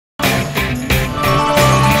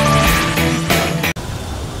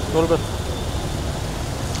Toll पर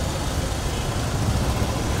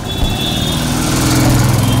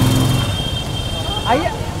आइए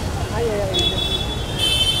आइए आइए।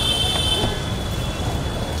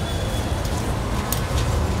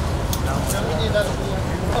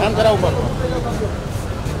 काम करा ऊपर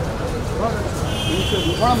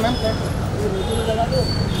थोड़ा मैम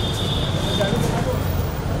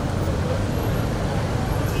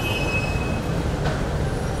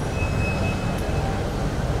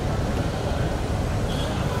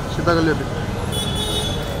सीधा कर लिया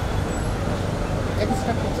एक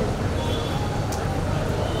स्टेप पीछे।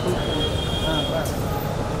 हाँ बस।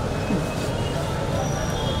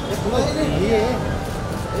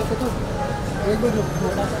 ये तो एक बार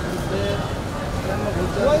थोड़ा सा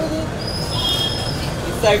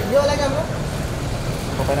इस साइड ये वाला कैमरा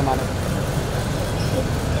तो पहले माना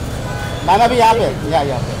माना भी यहाँ पे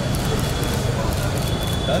यहाँ पे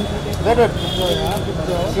wait wait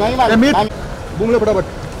Shivangi ma'am boom ले फटाफट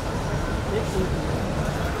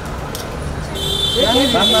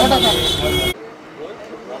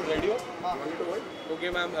Okay,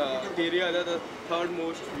 ma'am. Andheri are the third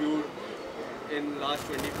most viewed in last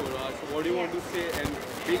 24 hours. So what do you want to say? And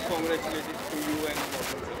big congratulations to you and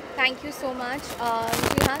Loca. Thank you so much.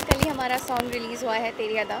 जी हाँ, कल ही हमारा song release हुआ है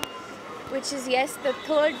तेरी अदा, which is yes the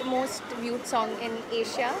third most viewed song in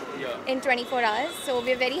Asia in 24 hours. So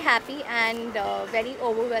we're very happy and very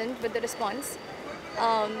overwhelmed with the response.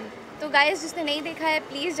 तो guys जिसने नहीं देखा है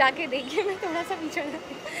प्लीज़ जाके देखिए। मैं थोड़ा सा पीछे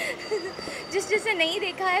जिसने नहीं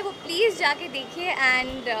देखा है वो प्लीज़ जाके देखिए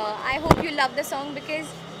and I hope you love the song because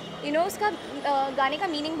you know उसका गाने का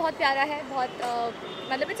मीनिंग बहुत प्यारा है, बहुत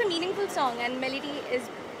मतलब it's a meaningful song and melody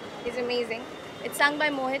is amazing. It's sung by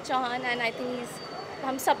Mohit Chauhan and I think is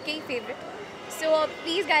हम सबके ही फेवरेट. So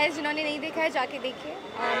please guys, जिन्होंने नहीं देखा है जाके देखिए.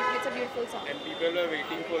 It's a beautiful song. And people are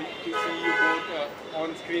waiting for to see you both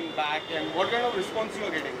on screen back. And what kind of response you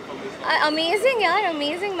are getting from this song? Amazing यार,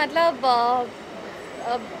 amazing. मतलब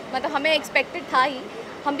हमें expected था ही.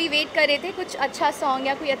 हम भी वेट कर रहे थे कुछ अच्छा सॉन्ग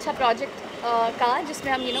या कोई अच्छा प्रोजेक्ट का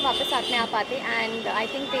जिसमें हम वापस साथ में आ पाते. And I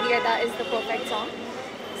think तेरी अदा is the perfect song.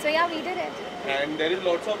 So yeah, we did it. And there is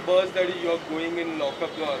lots of buzz that you are going in Loca,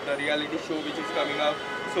 the reality show which is coming up.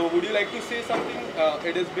 So would you like to say something?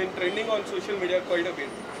 It has been trending on social media quite a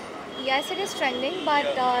bit. Yes, it is trending, but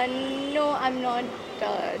no, I'm not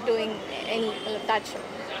doing any of that show.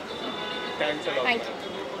 Thanks a lot. Thank you.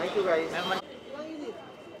 Thank you guys.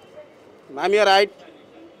 Ma'am you right.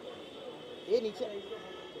 ये नीचे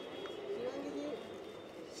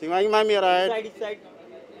Shivangi ma'am you right. Side side.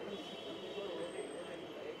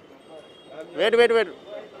 Wait wait wait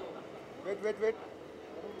wait wait wait.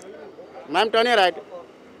 Ma'am turn your right.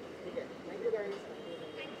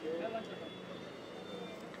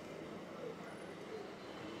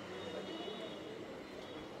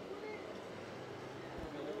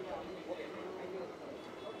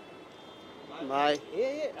 Bye. ये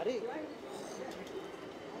अरे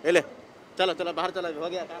ले चलो चलो बाहर चला हो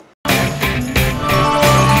गया काम.